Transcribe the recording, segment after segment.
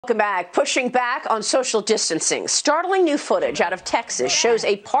Welcome back. Pushing back on social distancing. Startling new footage out of Texas shows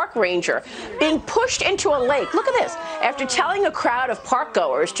a park ranger being pushed into a lake. Look at this. After telling a crowd of park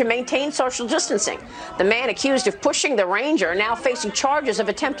goers to maintain social distancing. The man accused of pushing the ranger now facing charges of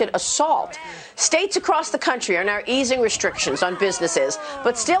attempted assault. States across the country are now easing restrictions on businesses,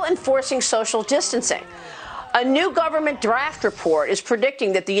 but still enforcing social distancing. A new government draft report is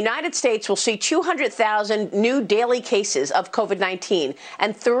predicting that the United States will see 200,000 new daily cases of COVID-19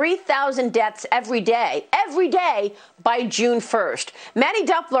 and 3,000 deaths every day by June 1st. Mattie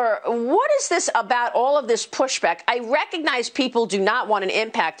Duppler, what is this about all of this pushback? I recognize people do not want an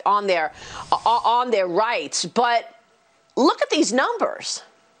impact on their rights, but look at these numbers.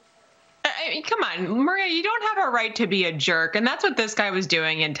 I mean, come on, Maria, you don't have a right to be a jerk. And that's what this guy was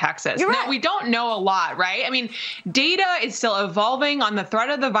doing in Texas. You're right. Now, we don't know a lot, right? I mean, data is still evolving on the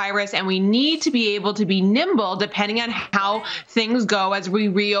threat of the virus, and we need to be able to be nimble depending on how things go as we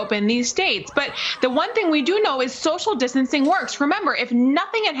reopen these states. But the one thing we do know is social distancing works. Remember, if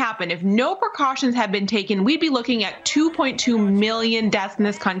nothing had happened, if no precautions had been taken, we'd be looking at 2.2 million deaths in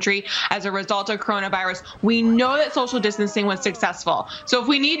this country as a result of coronavirus. We know that social distancing was successful. So if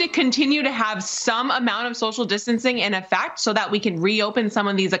we need to continue to have some amount of social distancing in effect so that we can reopen some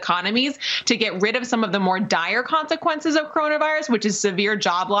of these economies to get rid of some of the more dire consequences of coronavirus, which is severe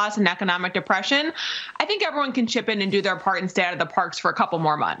job loss and economic depression, I think everyone can chip in and do their part and stay out of the parks for a couple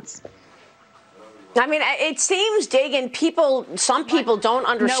more months. I mean, it seems, Dagan, some people don't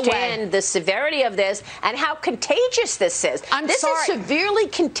understand the severity of this and how contagious this is. This is severely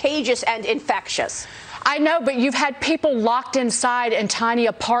contagious and infectious. I know, but you've had people locked inside in tiny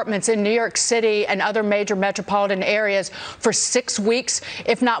apartments in New York City and other major metropolitan areas for 6 weeks,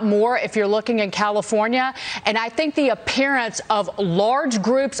 if not more, if you're looking in California. And I think the appearance of large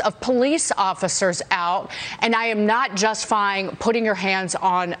groups of police officers out, and I am not justifying putting your hands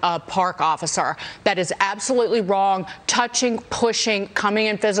on a park officer. That is absolutely wrong. Touching, pushing, coming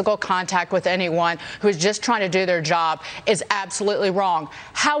in physical contact with anyone who is just trying to do their job is absolutely wrong.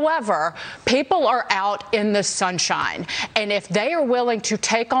 However, people are out in the sunshine, and if they are willing to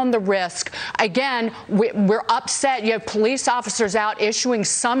take on the risk, again, we're upset. You have police officers out issuing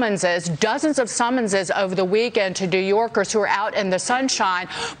summonses, dozens of summonses over the weekend to New Yorkers who are out in the sunshine,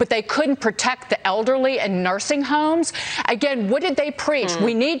 but they couldn't protect the elderly in nursing homes. Again, what did they preach?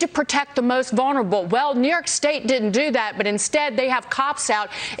 We need to protect the most vulnerable. Well, New York State didn't do that, but instead they have cops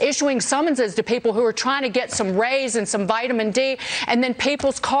out issuing summonses to people who are trying to get some rays and some vitamin D, and then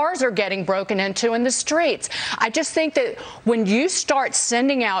people's cars are getting broken into in the streets. I just think that when you start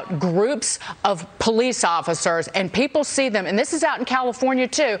sending out groups of police officers and people see them, and this is out in California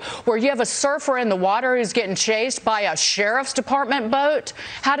too, where you have a surfer in the water who's getting chased by a sheriff's department boat,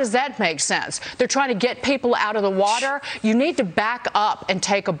 how does that make sense? They're trying to get people out of the water. You need to back up and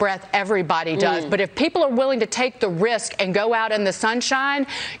take a breath. Everybody does. But if people are willing to take the risk and go out in the sunshine,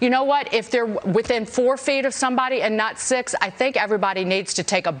 you know what? If they're within 4 feet of somebody and not 6, I think everybody needs to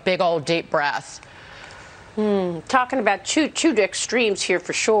take a big old deep breath. Talking about two extremes here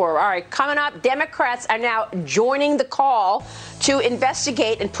for sure. All right, coming up, Democrats are now joining the call to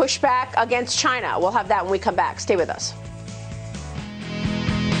investigate and push back against China. We'll have that when we come back. Stay with us.